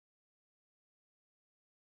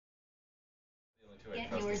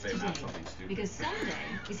Get yours today, because someday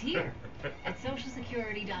is here at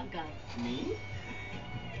socialsecurity.gov. Me?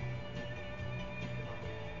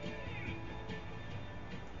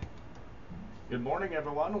 Good morning,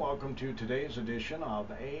 everyone. Welcome to today's edition of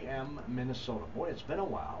AM Minnesota. Boy, it's been a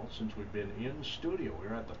while since we've been in studio. We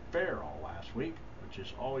were at the fair all last week, which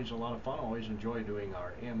is always a lot of fun. Always enjoy doing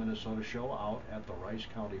our AM Minnesota show out at the Rice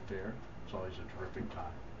County Fair. It's always a terrific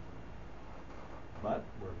time. But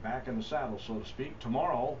we're back in the saddle, so to speak.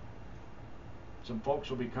 Tomorrow, some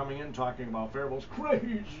folks will be coming in talking about Faribault's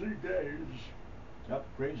Crazy Days. Yep,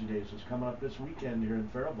 Crazy Days is coming up this weekend here in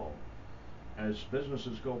Faribault, as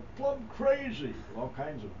businesses go plumb crazy with all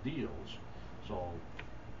kinds of deals. So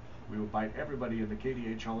we invite everybody in the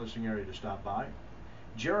KDHL listening area to stop by.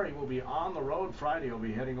 Jerry will be on the road Friday. He'll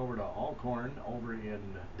be heading over to Alcorn over in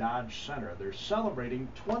Dodge Center. They're celebrating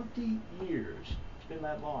 20 years. It's been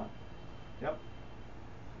that long. Yep.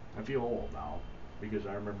 I feel old now because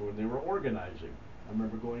I remember when they were organizing. I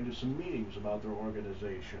remember going to some meetings about their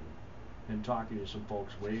organization and talking to some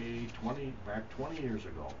folks back 20 years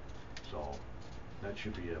ago. So that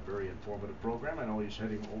should be a very informative program. I know he's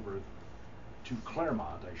heading over to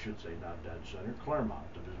Claremont, I should say, not Dodge Center,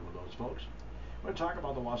 Claremont, to visit with those folks. I'm going to talk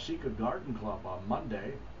about the Waseca Garden Club on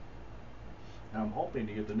Monday. And I'm hoping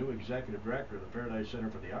to get the new executive director of the Paradise Center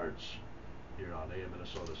for the Arts here on AM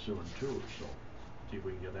Minnesota soon too. So see if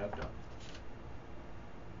we can get that done.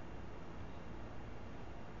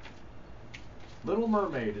 Little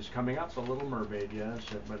Mermaid is coming up. The Little Mermaid, yes,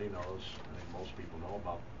 everybody knows. I think most people know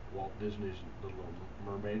about Walt Disney's The Little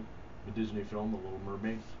Mermaid, the Disney film, The Little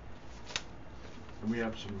Mermaid. And we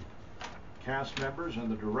have some cast members and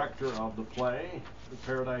the director of the play. The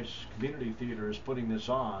Paradise Community Theater is putting this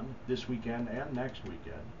on this weekend and next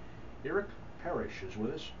weekend. Eric Parrish is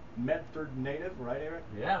with us. Medford native, right, Eric?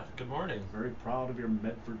 Yeah, good morning. Very proud of your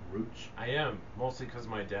Medford roots. I am, mostly because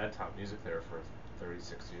my dad taught music there for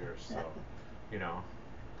 36 years, so, you know,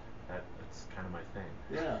 that's kind of my thing.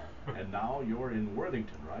 Yeah, and now you're in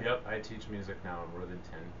Worthington, right? Yep, I teach music now in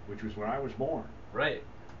Worthington. Which was where I was born. Right.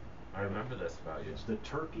 I remember this about you. It's the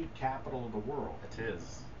turkey capital of the world. It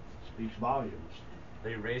is. Speaks volumes.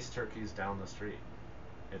 They race turkeys down the street.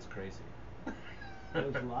 It's crazy.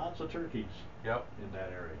 There's lots of turkeys. Yep. In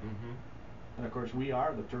that area. Mm-hmm. And of course, we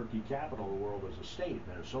are the turkey capital of the world as a state,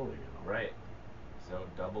 Minnesota, you know. Right. So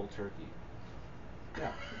double turkey.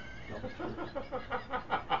 Yeah. Double turkey.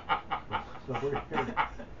 So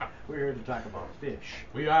we're here to talk about fish.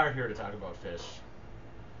 We are here to talk about fish.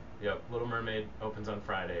 Yep. Little Mermaid opens on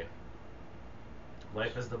Friday.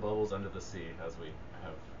 Life is the bubbles under the sea, as we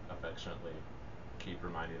have affectionately keep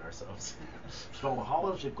reminding ourselves. So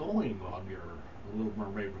how is it going on your Little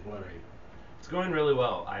Mermaid play? It's going really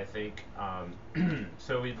well, I think.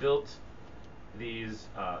 So we built these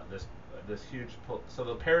this huge so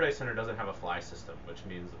the Paradise Center doesn't have a fly system, which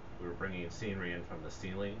means we were bringing scenery in from the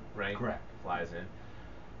ceiling, right? Correct. Flies in.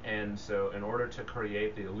 And so in order to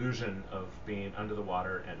create the illusion of being under the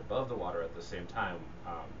water and above the water at the same time,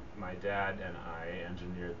 my dad and I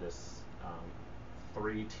engineered this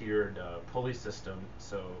three-tiered pulley system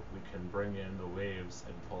so we can bring in the waves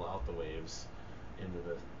and pull out the waves into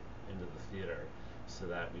the theater, so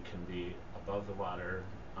that we can be above the water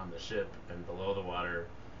on the ship and below the water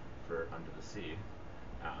for under the sea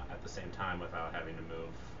at the same time without having to move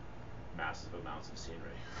massive amounts of scenery.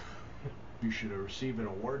 You should have received an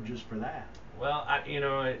award just for that. Well,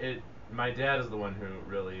 my dad is the one who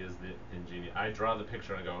really is the ingenious. I draw the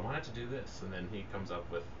picture and I go, I wanted to do this, and then he comes up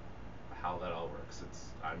with how that all works.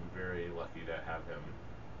 I'm very lucky to have him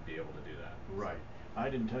be able to do that. Right. I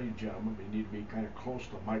didn't tell you, gentlemen, but you need to be kind of close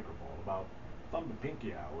to the microphone. About thumb to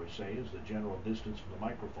pinky, I always say, is the general distance from the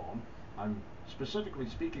microphone. I'm specifically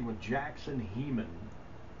speaking with Jackson Heeman.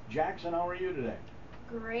 Jackson, how are you today?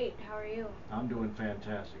 Great. How are you? I'm doing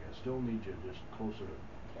fantastic. I still need you just closer to,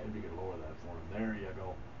 maybe you can lower that for him. There you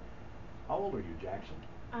go. How old are you, Jackson?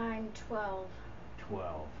 I'm 12.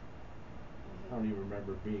 12. I don't even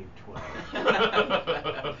remember being 12.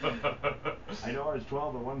 I know I was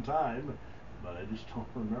 12 at one time, but I just don't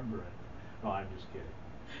remember it. No, I'm just kidding.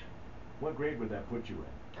 What grade would that put you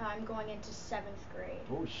in? I'm going into 7th grade.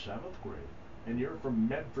 Oh, 7th grade. And you're from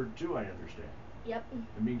Medford too, I understand. Yep.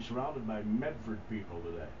 And being surrounded by Medford people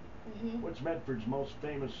today. Mhm. What's Medford's most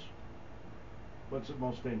famous? What's it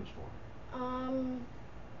most famous for?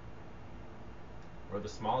 We're the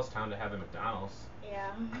smallest town to have a McDonald's.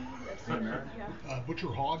 Yeah. That's Yeah. Butcher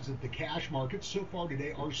hogs at the cash market so far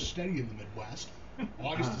today are steady in the Midwest.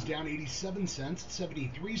 August is down 87 cents at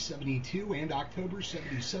 73.72, and October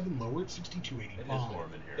 77 lower at 62.85. It is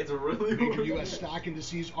warm in here. It's really Major warm. U.S. stock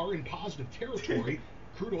indices are in positive territory.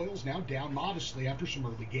 Crude oil's now down modestly after some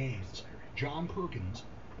early gains. John Perkins,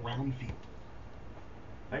 Round Field.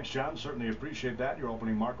 Thanks, John. Certainly appreciate that. Your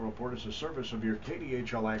opening market report is a service of your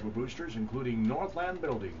KDHL Agri Boosters, including Northland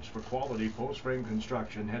Buildings. For quality post-frame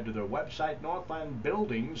construction, head to their website,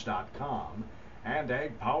 northlandbuildings.com. And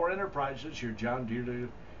Ag Power Enterprises, your John Deere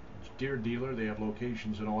dealer. They have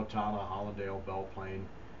locations in Owatonna, Hollandale, Belle Plaine,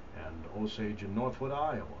 and Osage in Northwood,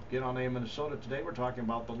 Iowa. Get on AM Minnesota today. We're talking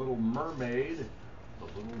about The Little Mermaid. The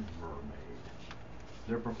Little Mermaid.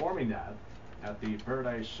 They're performing that at the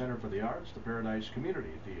Paradise Center for the Arts. The Paradise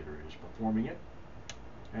Community Theater is performing it.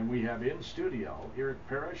 And we have in studio Eric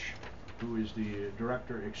Parrish, who is the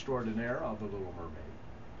director extraordinaire of The Little Mermaid.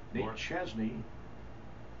 Nate Chesney,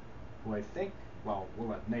 who I think, well, we'll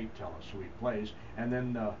let Nate tell us who he plays. And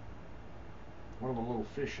then one of the little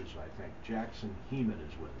fishes, I think, Jackson Heeman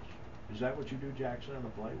is with us. Is that what you do, Jackson, in the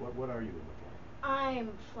play? What are you in the play? I'm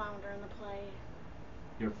Flounder in the play.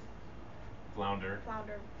 You're Flounder.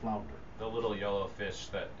 Flounder. The little yellow fish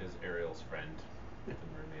that is Ariel's friend, the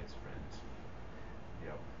mermaid's friend.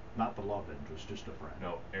 Yep. Not the love interest, just a friend.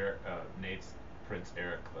 No, Nate's Prince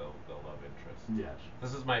Eric, the love interest. Yes.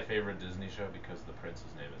 This is my favorite Disney show because the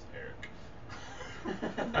prince's name is Eric.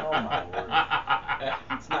 Oh my word.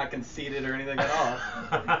 It's not conceited or anything at all.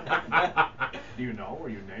 Do you know? Were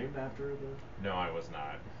you named after the? No, I was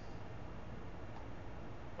not.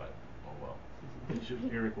 But oh well. It's just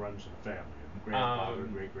Eric runs in the family. Grandfather,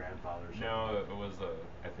 great grandfather. No, it was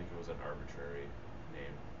I think it was an arbitrary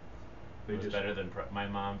name. They It was just better than my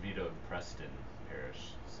mom vetoed Preston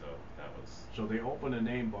Parish, so that was. So they opened a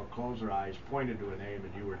name book, closed their eyes, pointed to a name,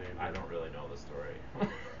 and you were named. I don't really know the story.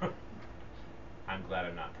 I'm glad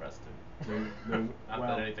I'm not Preston. Not well,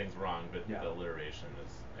 that anything's wrong, but yeah. the alliteration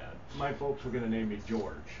is bad. My folks were going to name me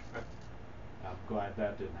George. I'm glad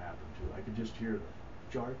that didn't happen too. I could just hear the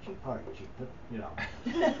Georgie Pargie, you know.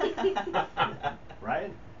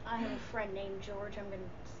 Right? I have a friend named George. I'm going to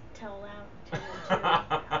tell him too.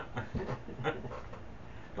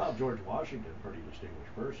 Well, George Washington, pretty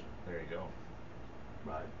distinguished person. There you go.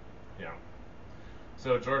 Right. Yeah.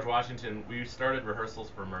 So George Washington, we started rehearsals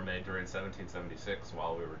for Mermaid during 1776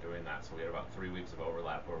 while we were doing that. So we had about 3 weeks of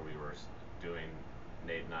overlap where we were doing,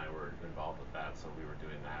 Nate and I were involved with that. So we were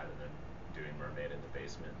doing that and then doing Mermaid in the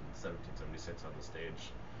basement in 1776 on the stage,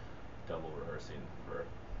 double rehearsing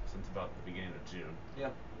since about the beginning of June.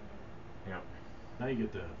 Yep. Yeah. Now you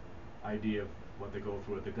get the idea of what they go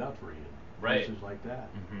through at the Guthrie and places like that.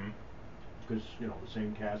 Mm-hmm. Because, you know, the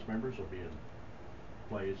same cast members will be in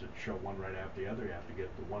plays that show one right after the other. You have to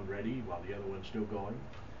get the one ready while the other one's still going.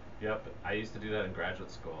 Yep. I used to do that in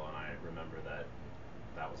graduate school, and I remember that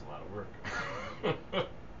was a lot of work.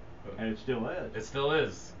 And it still is. It still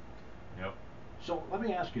is. Yep. So let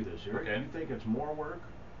me ask you this, Eric. Okay. Do you think it's more work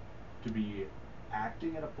to be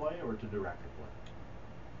acting in a play or to direct a play?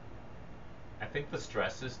 I think the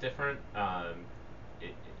stress is different.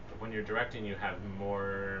 When you're directing, you have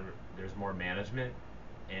there's more management,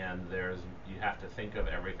 and you have to think of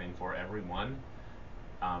everything for everyone.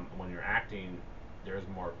 When you're acting, there's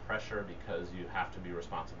more pressure because you have to be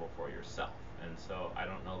responsible for yourself. And so I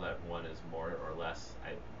don't know that one is more or less.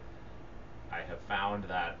 I have found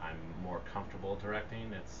that I'm more comfortable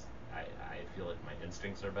directing. I feel like my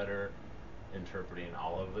instincts are better interpreting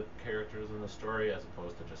all of the characters in the story as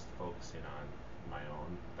opposed to just focusing on my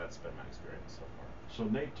own. That's been my experience so far. So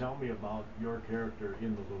Nate, tell me about your character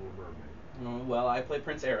in The Little Mermaid. Well, I play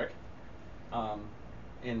Prince Eric.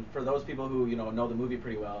 And for those people who know the movie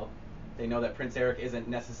pretty well, they know that Prince Eric isn't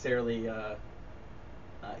necessarily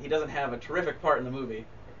he doesn't have a terrific part in the movie.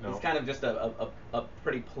 No. He's kind of just a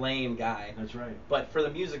pretty plain guy. That's right. But for the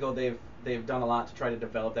musical, they've done a lot to try to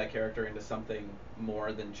develop that character into something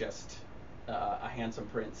more than just a handsome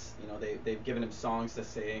prince. They've given him songs to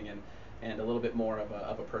sing and a little bit more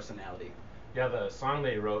of a personality. Yeah, the song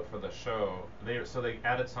they wrote for the show, they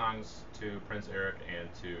added songs to Prince Eric and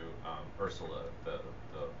to Ursula, the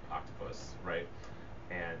octopus, right?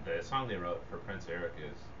 And the song they wrote for Prince Eric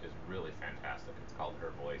is really fantastic. It's called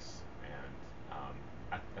Her Voice, and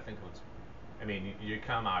I think it looks. I mean, you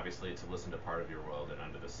come obviously to listen to Part of Your World and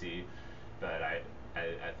Under the Sea, but I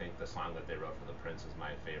think the song that they wrote for the Prince is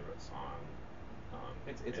my favorite song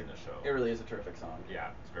in the show. It really is a terrific song.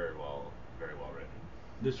 Yeah, it's very well written.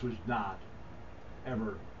 This was not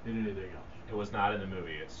ever in anything else. It was not in the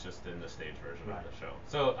movie. It's just in the stage version Right. of the show.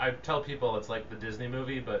 So I tell people it's like the Disney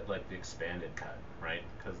movie, but like the expanded cut, right?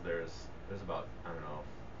 Because there's about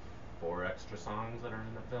 4 extra songs that are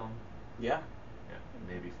in the film. Yeah. Yeah,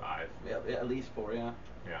 maybe 5. Yeah, at least 4. Yeah.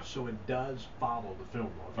 Yeah. So it does follow the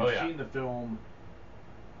film, though. If Oh, you've yeah. seen the film,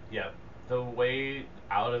 Yeah. the way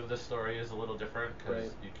out of the story is a little different because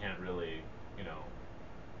Right. you can't really, you know,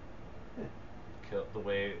 kill the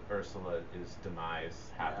way Ursula's demise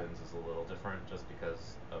happens is a little different just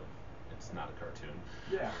because of it's not a cartoon.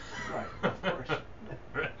 Yeah, right, of course.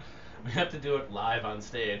 We have to do it live on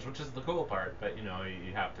stage, which is the cool part, but you know,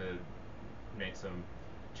 you have to make some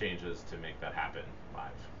changes to make that happen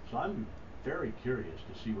live. So I'm very curious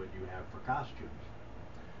to see what you have for costumes.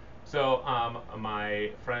 So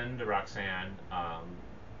my friend Roxanne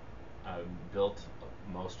built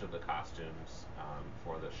most of the costumes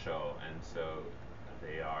for the show, and so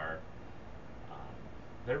they are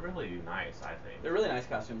they're really nice, I think. They're really nice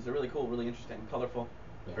costumes. They're really cool, really interesting, colorful.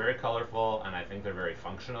 They're very colorful, and I think they're very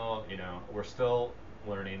functional. You know, we're still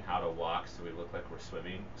learning how to walk, so we look like we're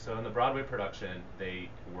swimming. So in the Broadway production, they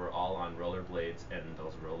were all on rollerblades and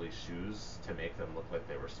those rolly shoes to make them look like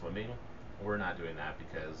they were swimming. We're not doing that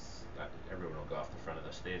because everyone will go off the front of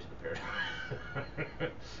the stage at the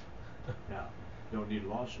parade. Yeah, don't need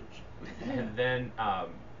lawsuits. And then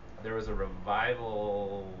there was a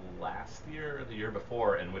revival last year or the year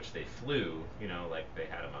before in which they flew, you know, like they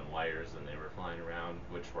had them on wires and they were flying around,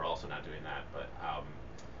 which we're also not doing that. But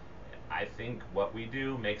I think what we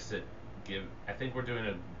do makes it I think we're doing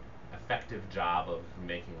an effective job of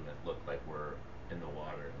making it look like we're in the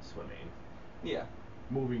water and swimming. Yeah.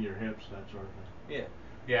 Moving your hips, that sort of thing. Yeah.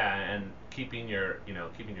 Yeah, and keeping your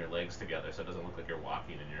legs together so it doesn't look like you're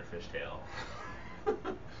walking in your fishtail.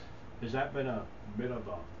 Has that been a bit of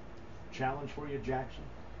a challenge for you, Jackson?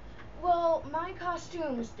 Well, my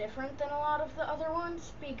costume is different than a lot of the other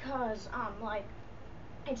ones because like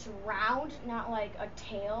it's round, not like a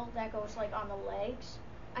tail that goes like on the legs.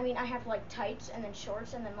 I mean, I have like tights and then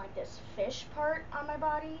shorts and then like this fish part on my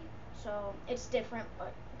body. So it's different,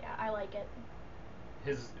 but yeah, I like it.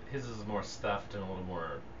 His is more stuffed and a little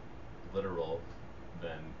more literal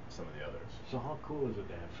than some of the others. So how cool is it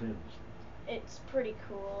to have fins? It's pretty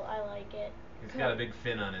cool. I like it. He's got a big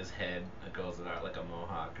fin on his head that goes out like a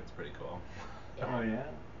mohawk. It's pretty cool. Oh yeah?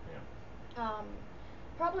 Yeah.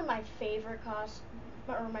 Probably my favorite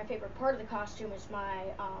my favorite part of the costume is my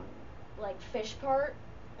like fish part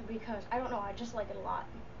because I don't know, I just like it a lot.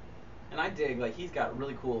 And I dig, like, he's got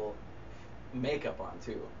really cool makeup on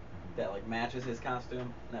too that like matches his costume,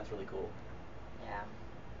 and that's really cool. Yeah.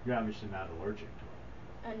 You're obviously not allergic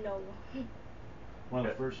to it. No. One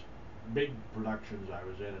of the first big productions I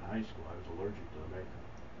was in high school, I was allergic to the makeup.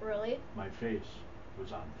 Really? My face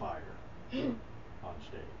was on fire on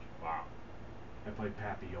stage. Wow. I played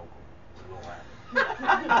Pappy Yokel, a little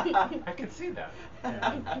actor. I can see that.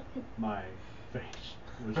 And my face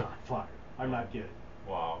was on fire. I'm not kidding.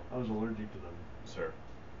 Wow. I was allergic to them. Sure.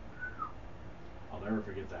 I'll never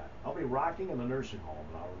forget that. I'll be rocking in the nursing home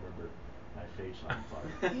and I'll remember my face on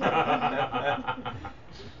fire.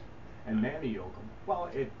 And Mammy Yoakum, well,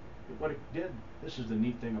 what it did, this is the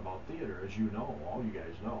neat thing about theater, as you know, all you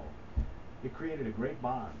guys know, it created a great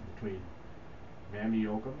bond between Mammy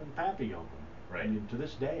Yoakum and Pappy Yoakum. Right. And to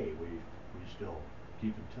this day, we still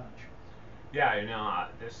keep in touch. Yeah, you know,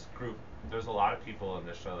 this group, there's a lot of people in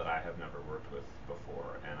this show that I have never worked with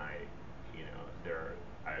before, and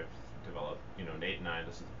I've developed, you know, Nate and I,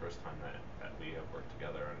 this is the first time that we have worked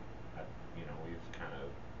together, and, you know, we've kind of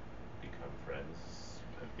become friends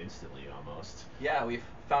instantly almost. Yeah, we've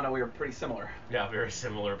found out we were pretty similar. Yeah, very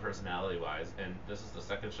similar personality-wise, and this is the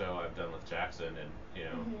second show I've done with Jackson, and, you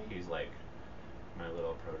know, he's like my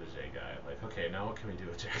little protege guy. Like, okay, now what can we do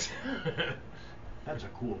with Jackson? That's a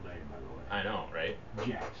cool name, by the way. I know, right?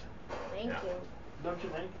 Jackson. Thank Yeah. you. Don't you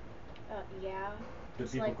think? Yeah. Do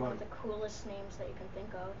It's people like call one of it- the coolest names that you can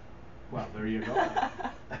think of. Well, there you go.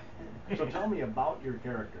 So tell me about your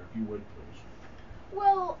character, if you would, please.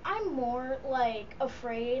 Well, I'm more like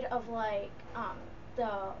afraid of like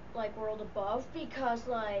the like world above because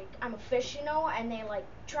like I'm a fish, you know, and they like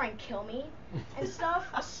try and kill me and stuff.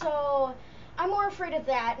 So I'm more afraid of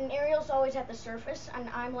that, and Ariel's always at the surface, and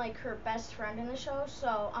I'm like her best friend in the show,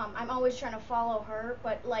 so I'm always trying to follow her,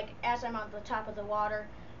 but like as I'm on the top of the water,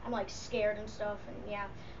 I'm like scared and stuff, and yeah,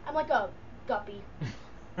 I'm like a guppy.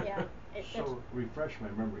 Yeah. So refresh my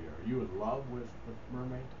memory. Are you in love with the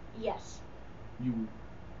mermaid? Yes. You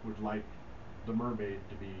would like the mermaid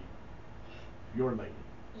to be your lady?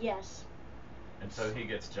 Yes. And so he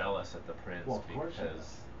gets jealous at the prince Well, of course he because,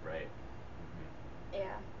 does. right?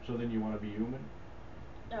 Yeah. So then you want to be human?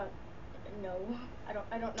 No, I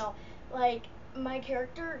don't know. Like, my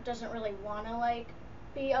character doesn't really want to, like,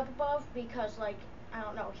 be up above because, like, I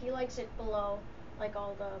don't know, he likes it below, like,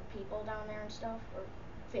 all the people down there and stuff, or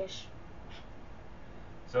fish.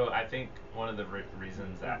 So I think one of the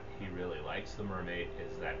reasons that he really likes the mermaid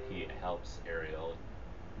is that he helps Ariel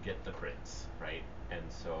get the prince, right? And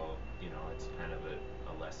so, you know, it's kind of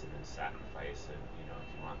a lesson in sacrifice, and you know,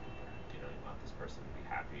 if you want, you know, you want this person to be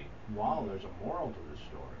happy. Wow, there's a moral to this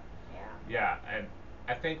story. Yeah. Yeah, and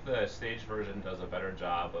I think the stage version does a better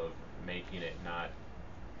job of making it not,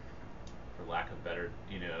 for lack of better,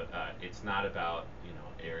 you know, it's not about, you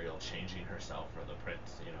know, Ariel changing herself for the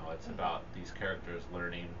prince. You know, it's about these characters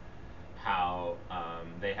learning how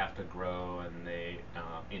they have to grow, and they,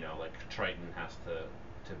 you know, like Triton has to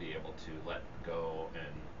be able to let go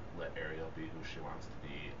and let Ariel be who she wants to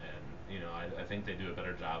be. And you know, I think they do a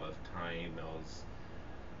better job of tying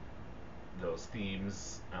those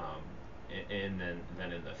themes in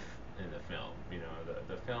than in the film. You know,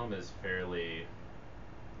 the film is fairly,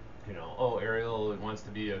 you know, oh, Ariel wants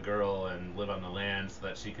to be a girl and live on the land so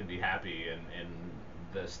that she can be happy, and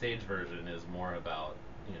the stage version is more about,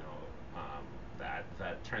 you know,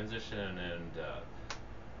 that transition and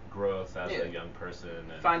growth as a young person,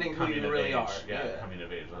 and finding who you really age. are. Yeah, coming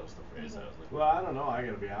of age. That was the phrase I was looking for. Well, I don't know. I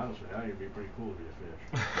gotta be honest with you. I think it'd be pretty cool to be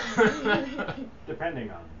a fish.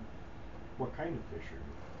 Depending on what kind of fish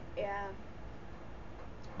you're. Yeah.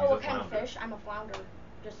 He's Oh, a what kind of flounder. fish? I'm a flounder.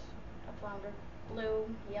 Just a flounder. Blue,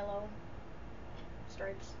 yellow,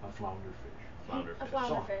 stripes. A flounder fish. Flounder A fish.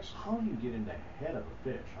 flounder So, fish. how do you get in the head of a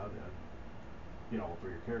fish? How do you know, for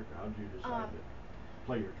your character? How did you decide to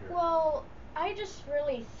play your character? Well, I just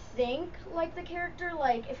really think like the character.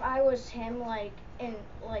 Like, if I was him, like in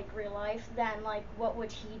like real life, then like what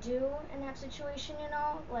would he do in that situation? You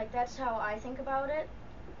know, like that's how I think about it.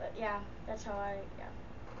 But yeah, that's how I. Yeah.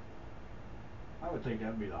 I would think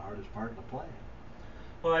that'd be the hardest part to play.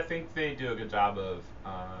 Well, I think they do a good job of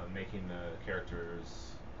making the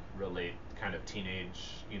characters relate, kind of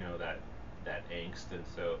teenage, you know, that angst, and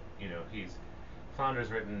so, you know,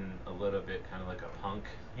 Flounder's written a little bit kind of like a punk,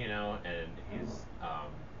 you know, and he's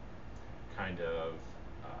kind of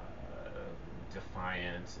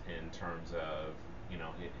defiant in terms of, you know,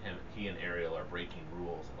 he and Ariel are breaking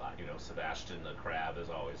rules a lot. You know, Sebastian the crab is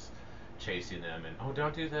always chasing them, and oh,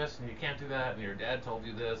 don't do this, and you can't do that, and your dad told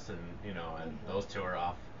you this, and you know, and those two are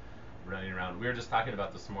off running around. We were just talking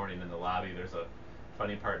about this morning in the lobby. There's a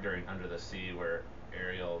funny part during Under the Sea where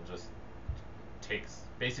Ariel just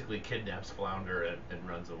basically kidnaps Flounder and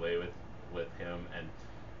runs away with him, and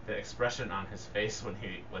the expression on his face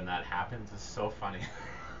when that happens is so funny.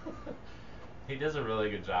 He does a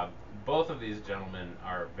really good job. Both of these gentlemen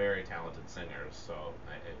are very talented singers, so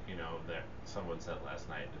you know, that someone said last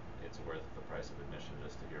night it's worth the price of admission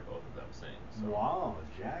just to hear both of them sing. So. Wow,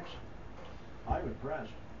 Jackson, I'm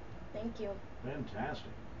impressed. Thank you.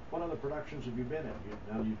 Fantastic. What other productions have you been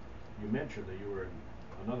in? You mentioned that you were in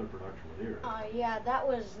another production with Eric. Yeah, that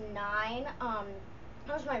was 9.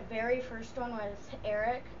 That was my very first one with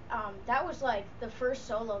Eric. That was like the first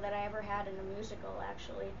solo that I ever had in a musical,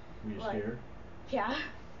 actually. Were you like, scared? Yeah.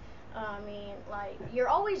 I mean, like, you're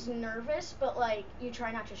always nervous, but like you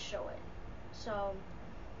try not to show it. So,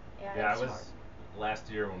 yeah. Yeah, it's I was hard. last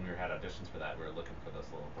year when we had auditions for that. We were looking for this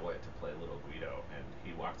little boy to play little Guido, and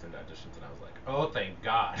he walked into auditions, and I was like, oh, thank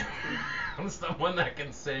God, I'm someone that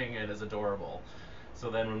can sing and is adorable. So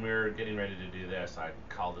then when we were getting ready to do this, I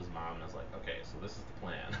called his mom, and I was like, okay, so this is the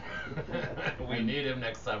plan. We need him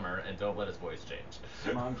next summer, and don't let his voice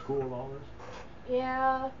change. Mom's cool with all this?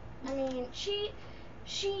 Yeah. I mean, she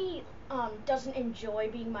doesn't enjoy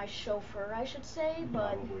being my chauffeur, I should say,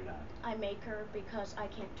 but Probably not. I make her because I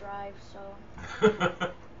can't drive, so.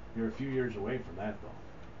 You're a few years away from that,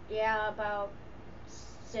 though. Yeah, about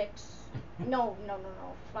 6. No,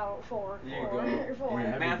 about 4. There you go. 4.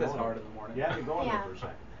 Yeah, Math is going. hard in the morning. You have to go in there Yeah. for a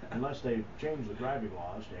second. Unless they change the driving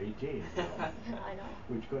laws to 18, you know, I know.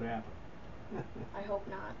 which could happen. I hope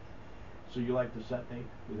not. So you like the set, Nate?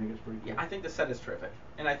 You think it's pretty cool? Yeah, I think the set is terrific,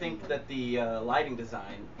 and I think that the lighting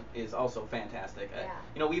design is also fantastic. Yeah.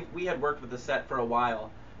 You know, we had worked with the set for a while,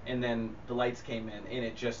 and then the lights came in, and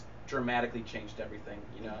it just dramatically changed everything.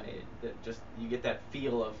 You know, it just, you get that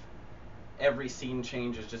feel of every scene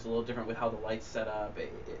change is just a little different with how the lights set up.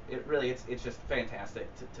 It really, it's just fantastic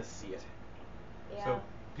to see it. Yeah. So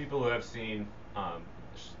people who have seen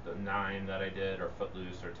the 9 that I did, or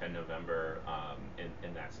Footloose, or 10 November,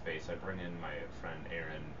 in that space, I bring in my friend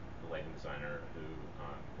Erin, the lighting designer,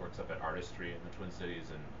 who works up at Artistry in the Twin Cities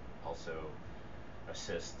and also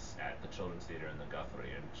assists at the Children's Theater in the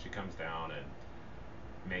Guthrie, and she comes down and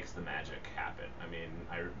makes the magic happen. I mean,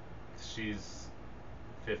 she's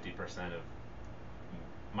 50% of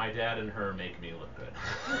my dad and her make me look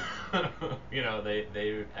good. You know,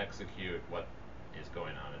 they execute what is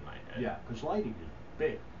going on in my head. Yeah, because lighting is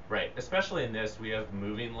big. Right, especially in this, we have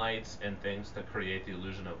moving lights and things to create the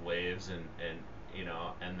illusion of waves, and you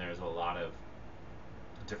know, and there's a lot of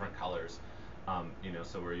different colors. You know,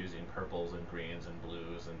 so we're using purples and greens and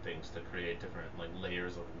blues and things to create different like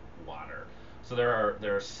layers of water. So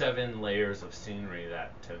there are 7 layers of scenery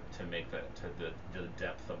that to make that to the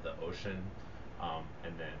depth of the ocean.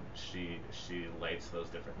 And then she lights those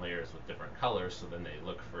different layers with different colors, so then they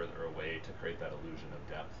look further away to create that illusion of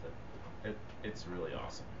depth. It's really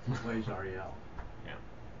awesome. Who plays Ariel? Yeah.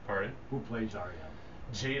 Pardon? Who plays Ariel?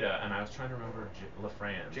 Jada, and I was trying to remember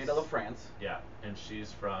LaFrance. Jada LaFrance. Yeah, and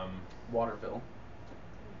she's from Waterville.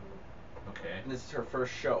 Okay. And this is her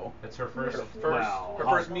first show. It's her first. Wow. Her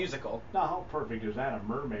first musical. Now, how perfect is that? A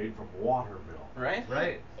mermaid from Waterville. Right?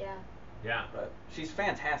 Right. Yeah. Yeah. But she's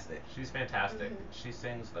fantastic. She's fantastic. She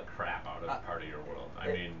sings the crap out of Part of Your World.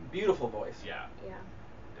 I mean, beautiful voice. Yeah. Yeah.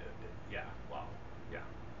 Yeah. Wow. Yeah.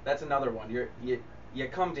 That's another one. You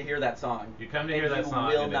come to hear that song. You come to hear that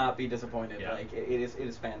song. You will not be disappointed. Yeah. Like it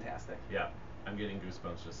is fantastic. Yeah. I'm getting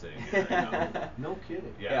goosebumps just sitting here right now. No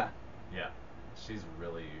kidding. Yeah. Yeah. She's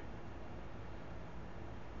really.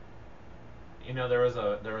 You know, there was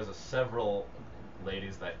a several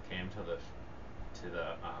ladies that came to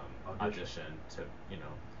the audition to, you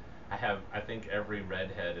know, I think every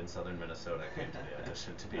redhead in southern Minnesota came to the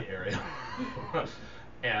audition to be Ariel.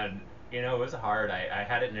 And you know, it was hard. I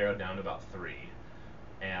had it narrowed down to about 3,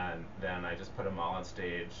 and then I just put them all on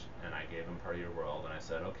stage and I gave them Part of Your World, and I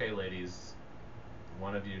said, okay ladies,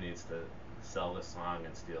 one of you needs to sell this song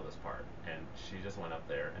and steal this part. And she just went up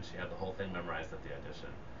there and she had the whole thing memorized at the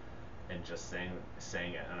audition and just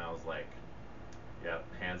sang it, and I was like, yep,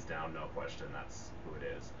 hands down, no question, that's who it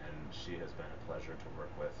is. And she has been a pleasure to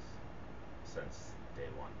work with since day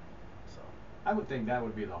 1. So I would think that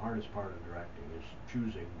would be the hardest part of directing, is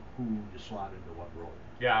choosing who you slot into what role.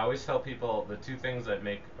 yeah, I always tell people the 2 things that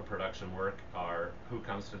make a production work are who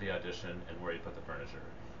comes to the audition and where you put the furniture.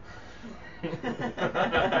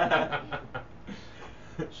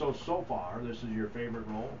 So far, this is your favorite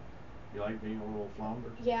role? You like being a little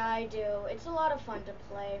flounder? Yeah, I do. It's a lot of fun to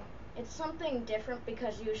play. It's something different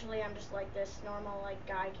because usually I'm just like this normal like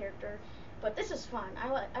guy character, but this is fun.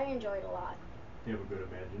 I enjoy it a lot. You have a good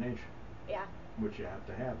imagination, Yeah. which you have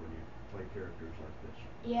to have when you play characters like this.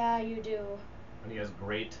 Yeah, you do. And he has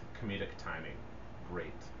great comedic timing.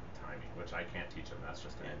 Great timing, which I can't teach him. That's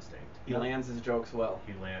just an instinct. He lands his jokes well.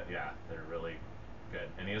 Yeah, they're really good.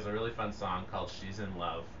 And he has a really fun song called She's in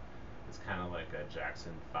Love. It's kind of like a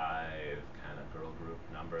Jackson 5 kind of girl group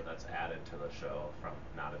number that's added to the show from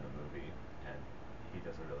not in the movie, and he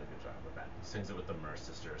does a really good job with that. He sings it with the Mer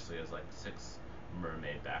sisters, so he has like 6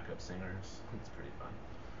 mermaid backup singers. It's pretty fun.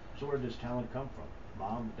 So where does talent come from?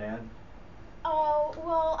 Mom, dad? Oh,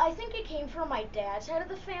 well, I think it came from my dad's side of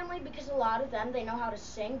the family because a lot of them, they know how to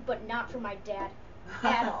sing, but not from my dad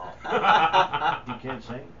at all. He can't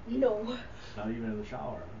sing? No. Not even in the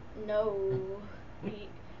shower, huh? No.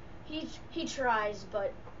 He tries,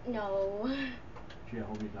 but no. Gee, I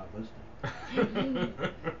hope he's not listening.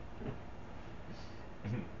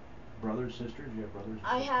 Brothers, sisters? You have brothers?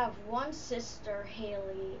 I have one sister,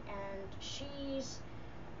 Haley, and she's,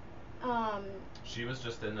 She was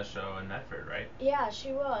just in the show in Medford, right? yeah,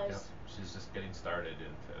 she was. Yep. She's just getting started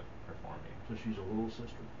into performing. So she's a little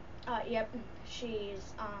sister? Yep,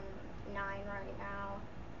 she's, 9 right now.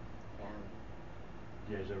 Yeah.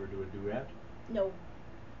 You guys ever do a duet? No.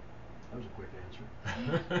 That was a quick answer.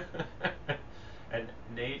 And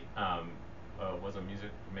Nate was a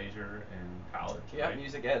music major in college, Yeah, right?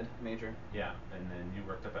 music ed major. Yeah, and then you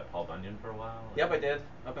worked up at Paul Bunyan for a while? Yep, I did.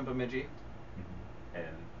 Up in Bemidji.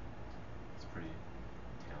 And he's a pretty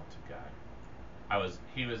talented guy.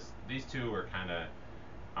 These 2 were kind of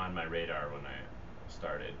on my radar when I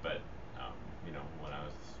started, but, you know, when I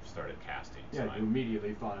started casting. Yeah, so you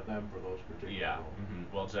immediately thought of them for those particular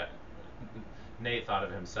roles. Well, Nate thought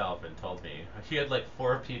of himself and told me. He had like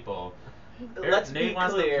 4 people. Let's Nate be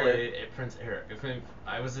wants clear. to play Prince Eric.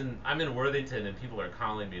 I'm in Worthington and people are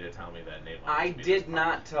calling me to tell me that Nate wants I to be did this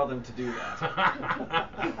not tell them to do that.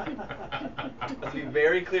 Let's be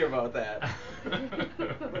very clear about that.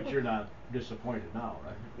 But you're not disappointed now,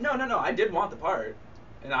 right? No. I did want the part,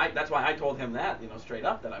 and that's why I told him that, you know, straight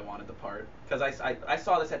up that I wanted the part, because I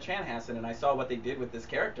saw this at Chanhassen and I saw what they did with this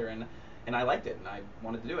character, and I liked it and I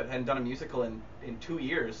wanted to do it. I hadn't done a musical in 2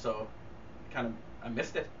 years, so I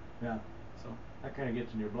missed it. Yeah. So That kind of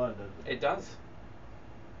gets in your blood, doesn't it? it does.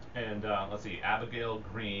 And let's see, Abigail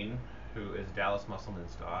Green, who is Dallas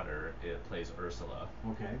Musselman's daughter, plays Ursula.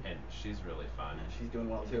 Okay. And she's really fun. And she's doing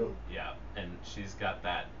well too. Yeah, and she's got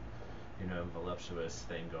that, you know, voluptuous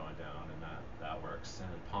thing going down, and that works.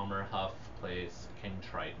 And Palmer Huff plays King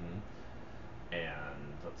Triton, and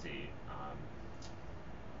let's see,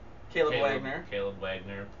 Caleb Wagner. Caleb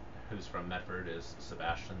Wagner who's from Medford, is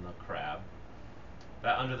Sebastian the Crab.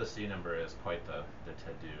 That Under the Sea number is quite the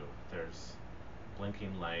to-do. There's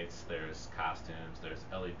blinking lights, there's costumes, there's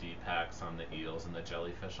LED packs on the eels, and the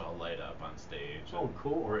jellyfish all light up on stage. Oh,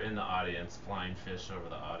 cool. We're in the audience, flying fish over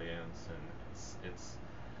the audience, and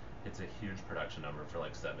it's a huge production number for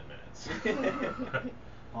like 7 minutes.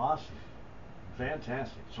 Awesome.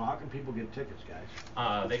 Fantastic. So how can people get tickets, guys?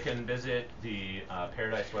 They can visit the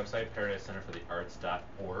Paradise website, paradisecenter4the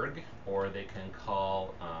arts.org, or they can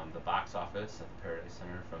call the box office at the Paradise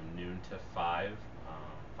Center from noon to 5,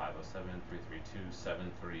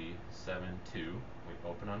 507-332-7372. We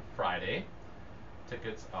open on Friday.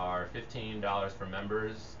 Tickets are $15 for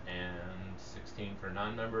members and $16 for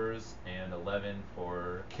non-members and $11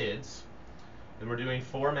 for kids. And we're doing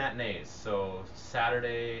 4 matinees, so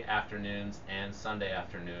Saturday afternoons and Sunday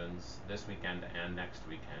afternoons this weekend and next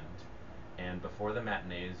weekend. And before the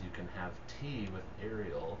matinees, you can have tea with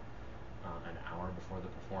Ariel an hour before the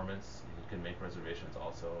performance. You can make reservations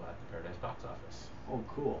also at the Paradise box office. Oh,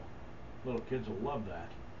 cool. Little kids will love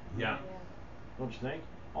that. Yeah. Don't you think?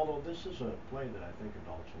 Although this is a play that I think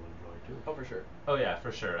adults will enjoy too. Oh, for sure. Oh yeah,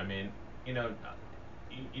 for sure. I mean, you know,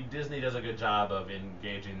 Disney does a good job of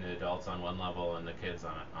engaging the adults on one level and the kids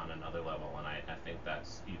on another level, and I think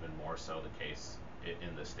that's even more so the case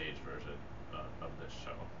in the stage version of this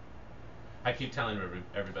show. I keep telling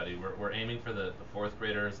everybody we're aiming for the 4th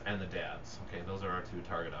graders and the dads. Okay, those are our 2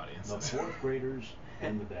 target audiences. The 4th graders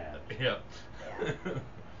and the dads. Yep.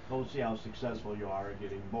 We'll see how successful you are at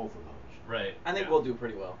getting both of those. Right. I think we'll do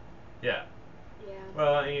pretty well. Yeah. Yeah.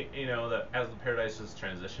 Well, you know, as the Paradise is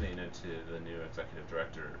transitioning into the new executive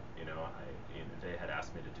director, they had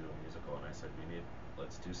asked me to do a musical, and I said,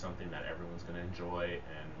 let's do something that everyone's going to enjoy,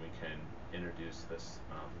 and we can introduce this,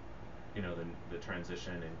 the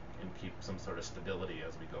transition and keep some sort of stability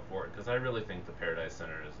as we go forward. Because I really think the Paradise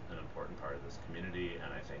Center is an important part of this community,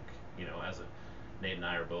 and I think, Nate and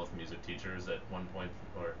I are both music teachers at one point,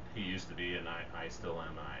 or he used to be, and I still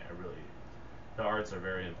am. And I really, the arts are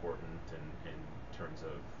very important in terms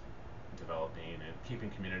of developing and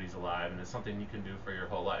keeping communities alive, and it's something you can do for your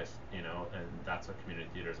whole life, and that's what community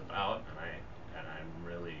theater is about. And I'm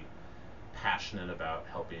really passionate about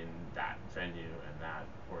helping that venue and that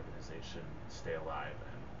organization stay alive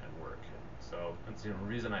and work. And so it's the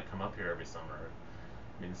reason I come up here every summer.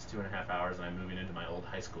 I mean, it's 2.5 hours, and I'm moving into my old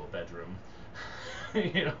high school bedroom,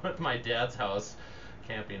 at my dad's house,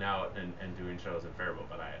 camping out and doing shows in Faribault.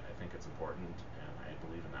 But I think it's important, and I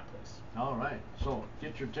believe in that place. All right. So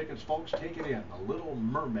get your tickets, folks. Take it in. The Little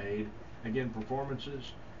Mermaid. Again,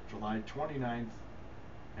 performances July 29th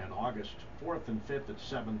and August 4th and 5th at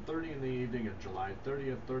 7:30 in the evening, and July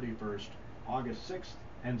 30th, 31st, August 6th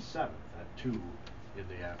and 7th at 2 in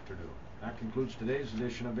the afternoon. That concludes today's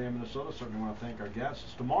edition of AM Minnesota. Certainly want to thank our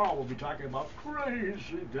guests. Tomorrow we'll be talking about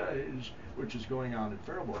Crazy Days, which is going on in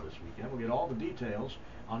Faribault this weekend. We'll get all the details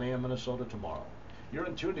on AM Minnesota tomorrow. You're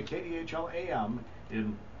in tune to KDHL AM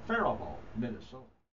in Faribault, Minnesota.